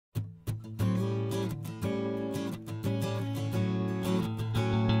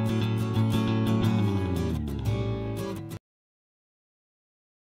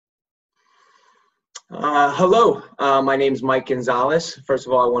Hello, my name is Mike Gonzalez. First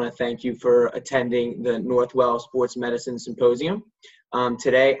of all, I want to thank you for attending the Northwell Sports Medicine Symposium.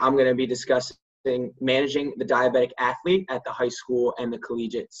 Today, I'm going to be discussing managing the diabetic athlete at the high school and the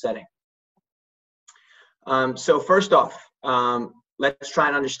collegiate setting. So first off, let's try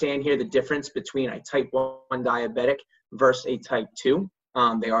and understand here the difference between a type 1 diabetic versus a type 2.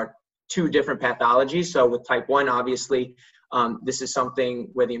 They are two different pathologies. So with type 1, obviously, this is something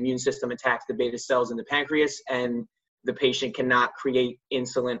where the immune system attacks the beta cells in the pancreas and the patient cannot create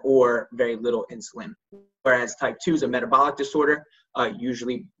insulin or very little insulin. Whereas type 2 is a metabolic disorder,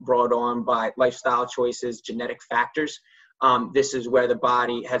 usually brought on by lifestyle choices, genetic factors. This is where the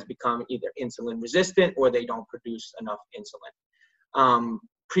body has become either insulin resistant or they don't produce enough insulin.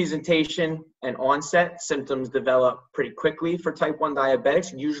 Presentation and onset, symptoms develop pretty quickly for type 1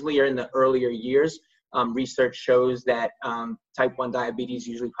 diabetics, usually are in the earlier years. Research shows that type 1 diabetes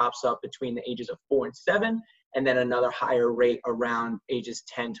usually pops up between the ages of 4 and 7, and then another higher rate around ages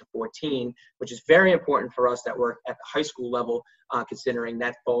 10 to 14, which is very important for us that work at the high school level, considering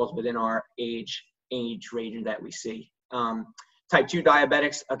that falls within our age range that we see. Type 2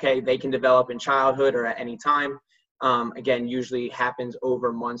 diabetics, okay, they can develop in childhood or at any time. Again, usually happens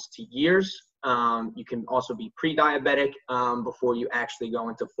over months to years. You can also be pre-diabetic before you actually go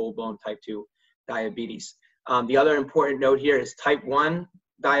into full-blown type 2 diabetes. The other important note here is type 1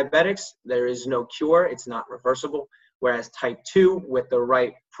 diabetics, there is no cure, it's not reversible, whereas type 2, with the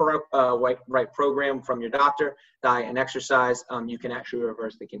right program from your doctor, diet and exercise, you can actually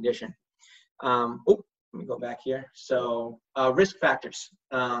reverse the condition. Let me go back here. So risk factors.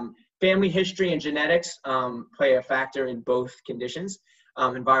 Family history and genetics play a factor in both conditions.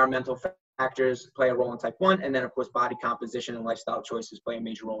 Environmental factors play a role in type 1, and then of course body composition and lifestyle choices play a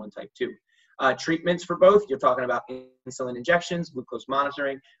major role in type 2. Treatments for both, you're talking about insulin injections, glucose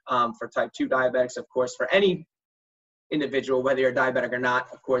monitoring. For type 2 diabetics, of course, for any individual, whether you're diabetic or not,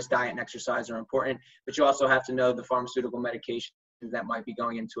 of course, diet and exercise are important, but you also have to know the pharmaceutical medications that might be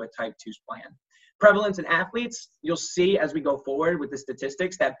going into a type 2's plan. Prevalence in athletes, you'll see as we go forward with the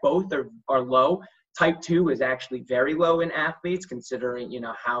statistics that both are low. Type 2 is actually very low in athletes, considering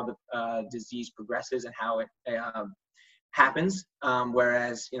how the disease progresses and how it happens,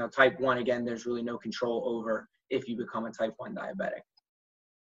 whereas type 1, again, there's really no control over if you become a type 1 diabetic.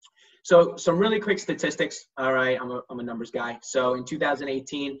 So some really quick statistics. All right, I'm a numbers guy. So in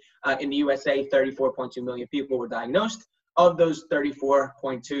 2018, in the USA, 34.2 million people were diagnosed. Of those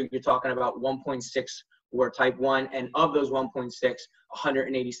 34.2, you're talking about 1.6 were type 1, and of those 1.6,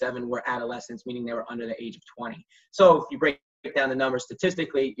 187 were adolescents, meaning they were under the age of 20. So if you break down the numbers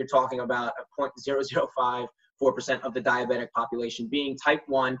statistically, you're talking about a 0.0054% of the diabetic population being type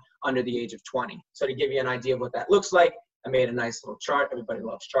 1 under the age of 20. So to give you an idea of what that looks like, I made a nice little chart. Everybody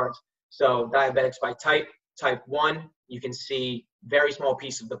loves charts. So diabetics by type 1, you can see very small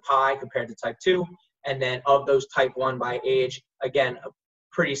piece of the pie compared to type 2. And then of those type 1 by age, again, a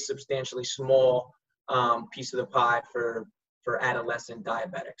pretty substantially small piece of the pie for adolescent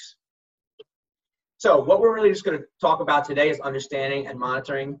diabetics. So what we're really just going to talk about today is understanding and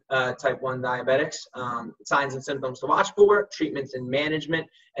monitoring type 1 diabetics, signs and symptoms to watch for, treatments and management,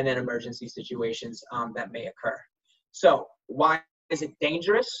 and then emergency situations that may occur. So why is it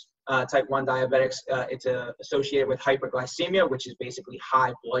dangerous? Type 1 diabetics, it's associated with hyperglycemia, which is basically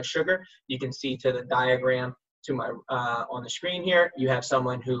high blood sugar. You can see to the diagram to my on the screen here, you have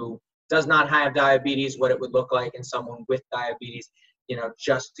someone who does not have diabetes, what it would look like, and someone with diabetes,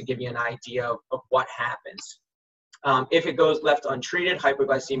 just to give you an idea of what happens. If it goes left untreated,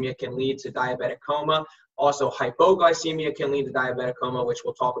 hyperglycemia can lead to diabetic coma. Also, hypoglycemia can lead to diabetic coma, which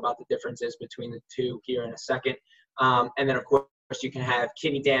we'll talk about the differences between the two here in a second. And then, of course, you can have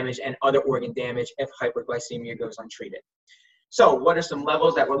kidney damage and other organ damage if hyperglycemia goes untreated. So what are some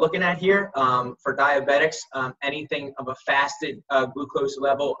levels that we're looking at here? For diabetics, anything of a fasted glucose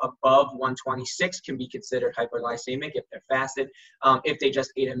level above 126 can be considered hyperglycemic if they're fasted. If they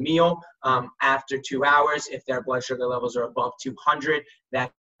just ate a meal after 2 hours, if their blood sugar levels are above 200,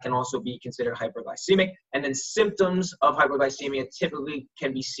 that can also be considered hyperglycemic. And then symptoms of hyperglycemia typically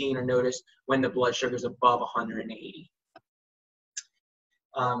can be seen or noticed when the blood sugar is above 180.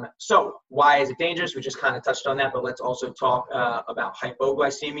 So why is it dangerous? We just kind of touched on that, but let's also talk about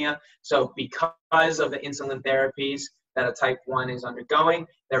hypoglycemia. So because of the insulin therapies that a type 1 is undergoing,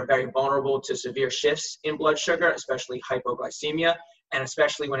 they're very vulnerable to severe shifts in blood sugar, especially hypoglycemia, and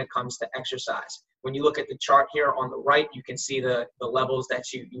especially when it comes to exercise. When you look at the chart here on the right, you can see the levels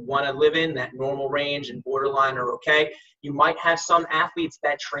that you want to live in, that normal range and borderline are okay. You might have some athletes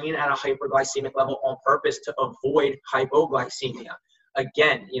that train at a hyperglycemic level on purpose to avoid hypoglycemia.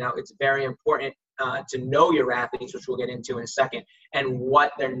 Again, it's very important to know your athletes, which we'll get into in a second, and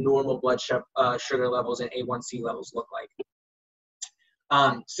what their normal blood sugar levels and A1C levels look like.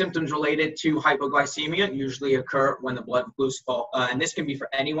 Symptoms related to hypoglycemia usually occur when the blood glucose falls, and this can be for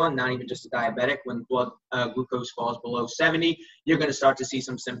anyone, not even just a diabetic. When blood glucose falls below 70, you're going to start to see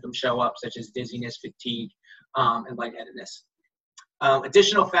some symptoms show up, such as dizziness, fatigue, and lightheadedness.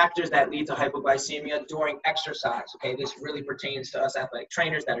 Additional factors that lead to hypoglycemia during exercise. Okay, this really pertains to us athletic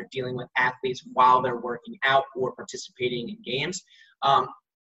trainers that are dealing with athletes while they're working out or participating in games.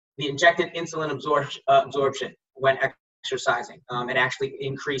 The injected insulin absorption when exercising, it actually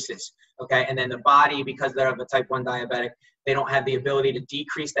increases. Okay, and then the body, because they're of a type 1 diabetic, they don't have the ability to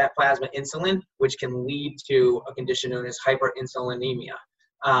decrease that plasma insulin, which can lead to a condition known as hyperinsulinemia,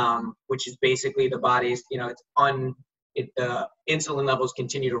 which is basically the body's, the insulin levels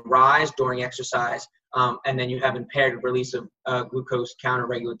continue to rise during exercise, and then you have impaired release of glucose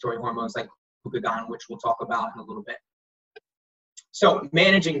counter-regulatory hormones like glucagon, which we'll talk about in a little bit. So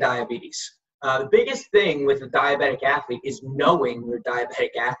managing diabetes. The biggest thing with a diabetic athlete is knowing your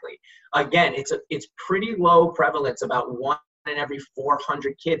diabetic athlete. Again, it's pretty low prevalence. About 1 in every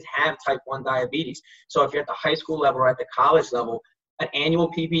 400 kids have type 1 diabetes. So if you're at the high school level or at the college level, an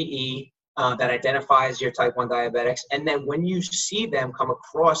annual PPE that identifies your type 1 diabetics, and then when you see them come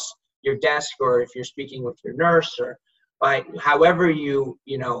across your desk, or if you're speaking with your nurse, or by however you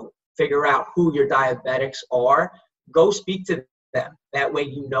figure out who your diabetics are, go speak to them. That way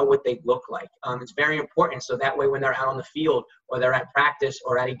you know what they look like. It's very important, so that way when they're out on the field or they're at practice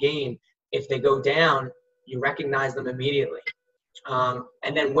or at a game, if they go down, you recognize them immediately.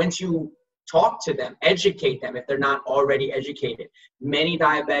 And then once you talk to them, educate them if they're not already educated. Many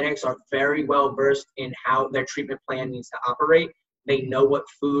diabetics are very well versed in how their treatment plan needs to operate. They know what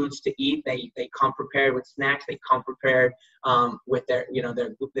foods to eat. They come prepared with snacks. They come prepared with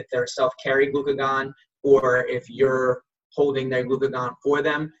their self-carry glucagon, or if you're holding their glucagon for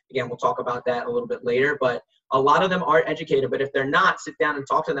them. Again, we'll talk about that a little bit later, but a lot of them are educated. But if they're not, sit down and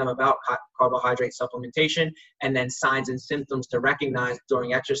talk to them about carbohydrate supplementation, and then signs and symptoms to recognize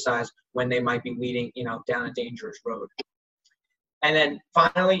during exercise when they might be leading, down a dangerous road. And then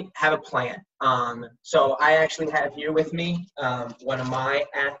finally, have a plan. So I actually have here with me one of my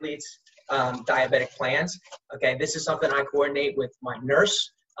athletes' diabetic plans. Okay, this is something I coordinate with my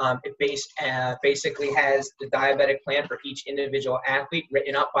nurse. It basically has the diabetic plan for each individual athlete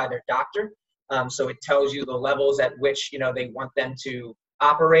written up by their doctor. So it tells you the levels at which they want them to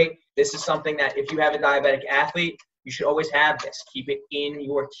operate. This is something that if you have a diabetic athlete, you should always have this. Keep it in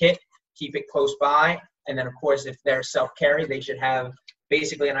your kit, keep it close by, and then of course if they're self-carry, they should have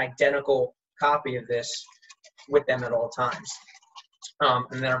basically an identical copy of this with them at all times.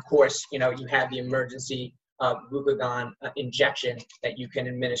 And then of course you have the emergency glucagon injection that you can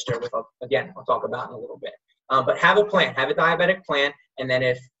administer with, again, I'll talk about in a little bit. But have a plan, have a diabetic plan, and then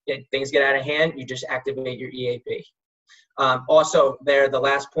if things get out of hand, you just activate your EAP. Also, the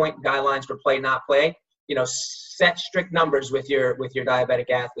last point, guidelines for play, not play. Set strict numbers with your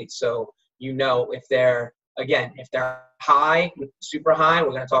diabetic athletes, so if they're high, super high, we're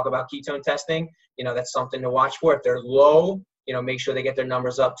going to talk about ketone testing. That's something to watch for. If they're low, make sure they get their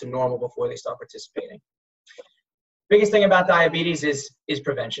numbers up to normal before they start participating. Biggest thing about diabetes is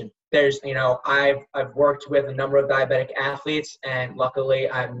prevention. I've worked with a number of diabetic athletes, and luckily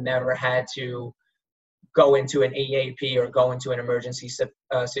I've never had to go into an EAP or go into an emergency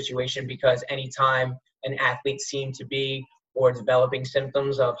situation, because anytime an athlete seemed to be or developing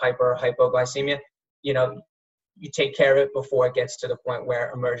symptoms of hypoglycemia, you take care of it before it gets to the point where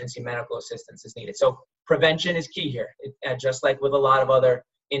emergency medical assistance is needed. So prevention is key here, just like with a lot of other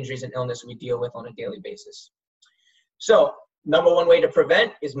injuries and illness we deal with on a daily basis. So number one way to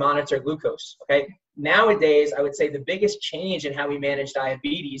prevent is monitor glucose. Okay. Nowadays, I would say the biggest change in how we manage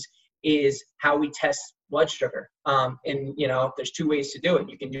diabetes is how we test blood sugar. And there's two ways to do it.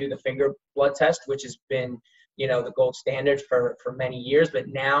 You can do the finger blood test, which has been the gold standard for many years, but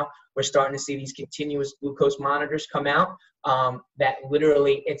now we're starting to see these continuous glucose monitors come out that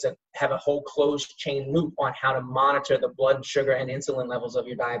literally have a whole closed chain loop on how to monitor the blood sugar and insulin levels of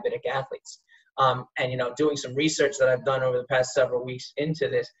your diabetic athletes. And doing some research that I've done over the past several weeks into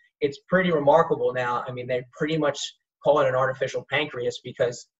this, it's pretty remarkable now. I mean, they pretty much call it an artificial pancreas,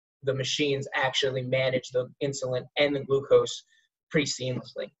 because the machines actually manage the insulin and the glucose pretty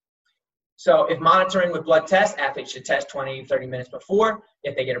seamlessly. So if monitoring with blood tests, athletes should test 20, 30 minutes before.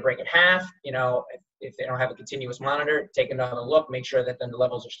 If they get a break at half, if they don't have a continuous monitor, take another look, make sure that then the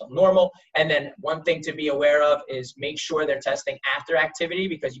levels are still normal. And then one thing to be aware of is make sure they're testing after activity,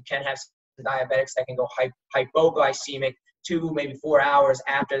 because you can have diabetics that can go hypoglycemic 2, maybe 4 hours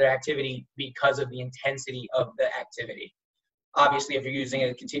after their activity because of the intensity of the activity. Obviously, if you're using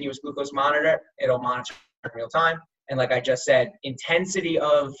a continuous glucose monitor, it'll monitor in real time. And like I just said, intensity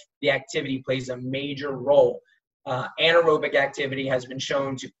of the activity plays a major role. Anaerobic activity has been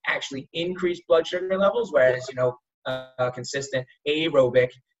shown to actually increase blood sugar levels, whereas, consistent aerobic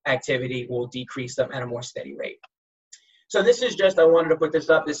activity will decrease them at a more steady rate. So this is just, I wanted to put this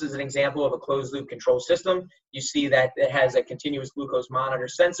up. This is an example of a closed loop control system. You see that it has a continuous glucose monitor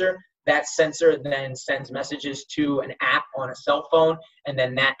sensor. That sensor then sends messages to an app on a cell phone, and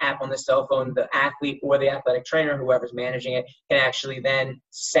then that app on the cell phone, the athlete or the athletic trainer, whoever's managing it, can actually then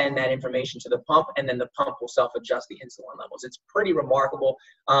send that information to the pump, and then the pump will self-adjust the insulin levels. It's pretty remarkable.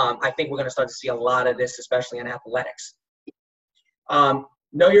 I think we're going to start to see a lot of this, especially in athletics.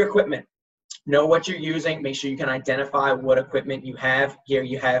 Know your equipment. Know what you're using. Make sure you can identify what equipment you have. Here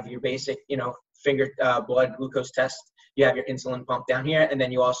you have your basic, finger blood glucose test. You have your insulin pump down here, and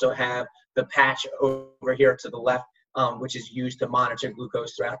then you also have the patch over here to the left, which is used to monitor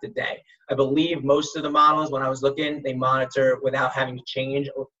glucose throughout the day. I believe most of the models, when I was looking, they monitor without having to change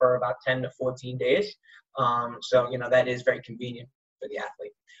for about 10 to 14 days. So, that is very convenient for the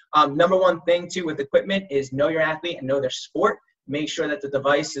athlete. Number one thing, too, with equipment is know your athlete and know their sport. Make sure that the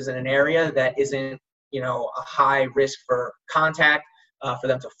device is in an area that isn't, a high risk for contact, for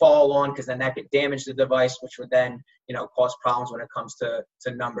them to fall on, because then that could damage the device, which would then, cause problems when it comes to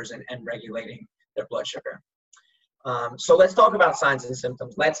numbers and regulating their blood sugar. So let's talk about signs and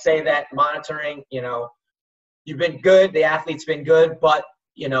symptoms. Let's say that monitoring, you've been good, the athlete's been good, but,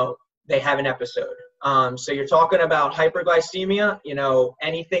 they have an episode. So you're talking about hyperglycemia,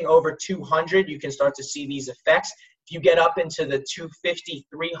 anything over 200, you can start to see these effects. If you get up into the 250,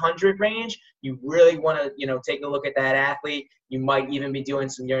 300 range, you really want to, take a look at that athlete. You might even be doing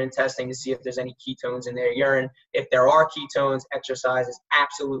some urine testing to see if there's any ketones in their urine. If there are ketones, exercise is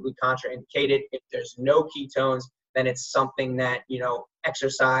absolutely contraindicated. If there's no ketones, then it's something that,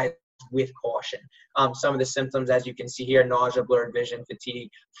 exercise with caution. Some of the symptoms, as you can see here, nausea, blurred vision,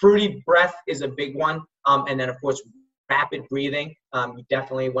 fatigue. Fruity breath is a big one. And then, of course, rapid breathing, you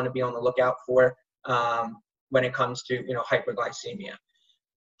definitely want to be on the lookout for when it comes to, hyperglycemia.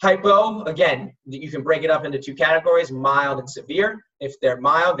 Hypo, again, you can break it up into 2 categories, mild and severe. If they're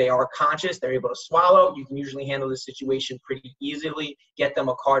mild, they are conscious, they're able to swallow. You can usually handle the situation pretty easily, get them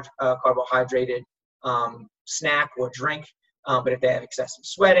a carbohydrated snack or drink. But if they have excessive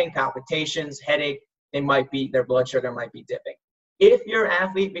sweating, palpitations, headache, their blood sugar might be dipping. If your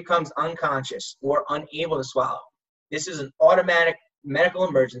athlete becomes unconscious or unable to swallow, this is an automatic medical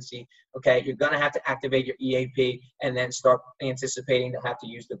emergency. Okay, you're going to have to activate your EAP and then start anticipating to have to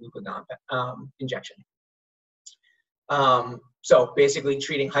use the glucagon injection. So basically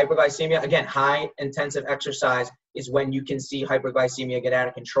treating hyperglycemia, again, high intensive exercise is when you can see hyperglycemia get out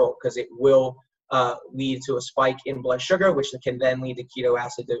of control, because it will lead to a spike in blood sugar, which can then lead to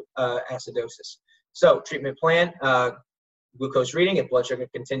ketoacidosis. So treatment plan, glucose reading, if blood sugar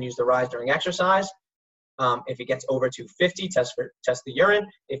continues to rise during exercise. If it gets over 250, test the urine.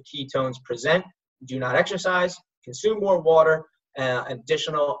 If ketones present, do not exercise, consume more water.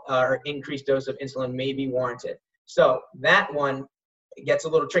 Additional or increased dose of insulin may be warranted. So that one gets a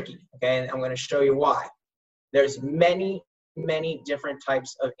little tricky, okay? And I'm going to show you why. There's many different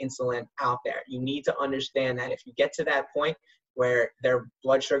types of insulin out there. You need to understand that if you get to that point where their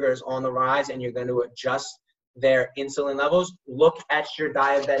blood sugar is on the rise and you're going to adjust their insulin levels, look at your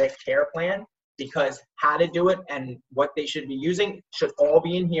diabetic care plan, because how to do it and what they should be using should all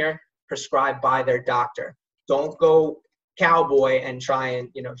be in here, prescribed by their doctor. Don't go cowboy and try and,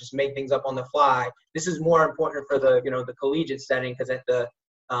 just make things up on the fly. This is more important for the, the collegiate setting, because at the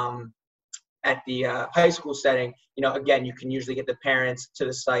high school setting, again, you can usually get the parents to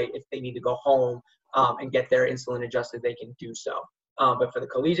the site if they need to go home and get their insulin adjusted, they can do so. But for the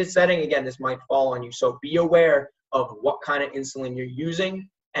collegiate setting, again, this might fall on you. So be aware of what kind of insulin you're using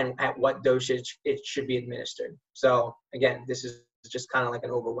and at what dosage it should be administered. So again, this is just kind of like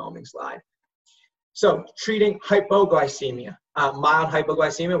an overwhelming slide. So treating hypoglycemia, mild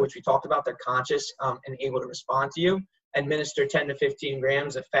hypoglycemia, which we talked about, they're conscious and able to respond to you. Administer 10 to 15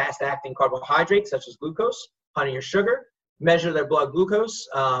 grams of fast-acting carbohydrates, such as glucose, honey, or sugar. Measure their blood glucose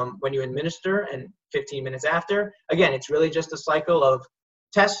when you administer and 15 minutes after. Again, it's really just a cycle of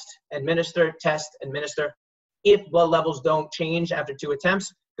test, administer, test, administer. If blood levels don't change after 2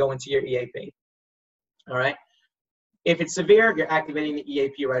 attempts, go into your EAP. All right. If it's severe, you're activating the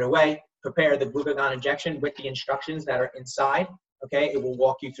EAP right away. Prepare the glucagon injection with the instructions that are inside. Okay, it will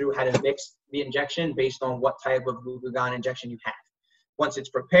walk you through how to mix the injection based on what type of glucagon injection you have. Once it's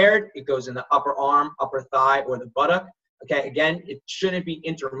prepared, it goes in the upper arm, upper thigh, or the buttock. Okay, again, it shouldn't be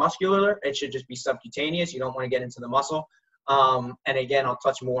intramuscular. It should just be subcutaneous. You don't want to get into the muscle. And again, I'll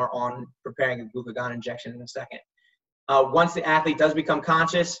touch more on preparing a glucagon injection in a second. Once the athlete does become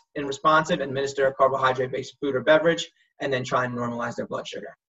conscious and responsive, administer a carbohydrate-based food or beverage, and then try and normalize their blood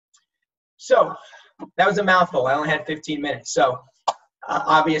sugar. So that was a mouthful. I only had 15 minutes. So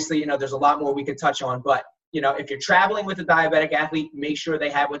obviously, you know, there's a lot more we could touch on. But, you know, if you're traveling with a diabetic athlete, make sure they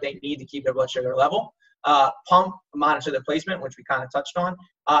have what they need to keep their blood sugar level. Pump, monitor the placement, which we kind of touched on.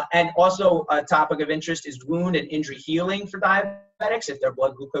 And also a topic of interest is wound and injury healing for diabetics. If their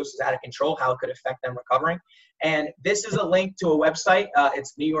blood glucose is out of control, how it could affect them recovering. And this is a link to a website.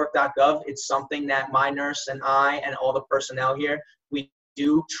 It's newyork.gov. It's something that my nurse and I and all the personnel here, we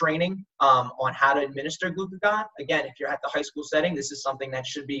do training on how to administer glucagon. Again, if you're at the high school setting, this is something that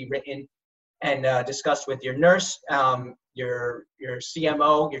should be written and discussed with your nurse, your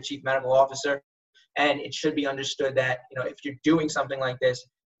CMO, your chief medical officer. And it should be understood that, you know, if you're doing something like this,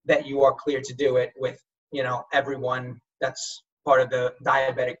 that you are clear to do it with, you know, everyone that's part of the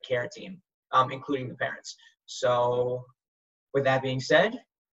diabetic care team, including the parents. So with that being said,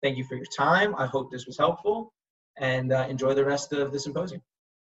 thank you for your time. I hope this was helpful, and enjoy the rest of the symposium.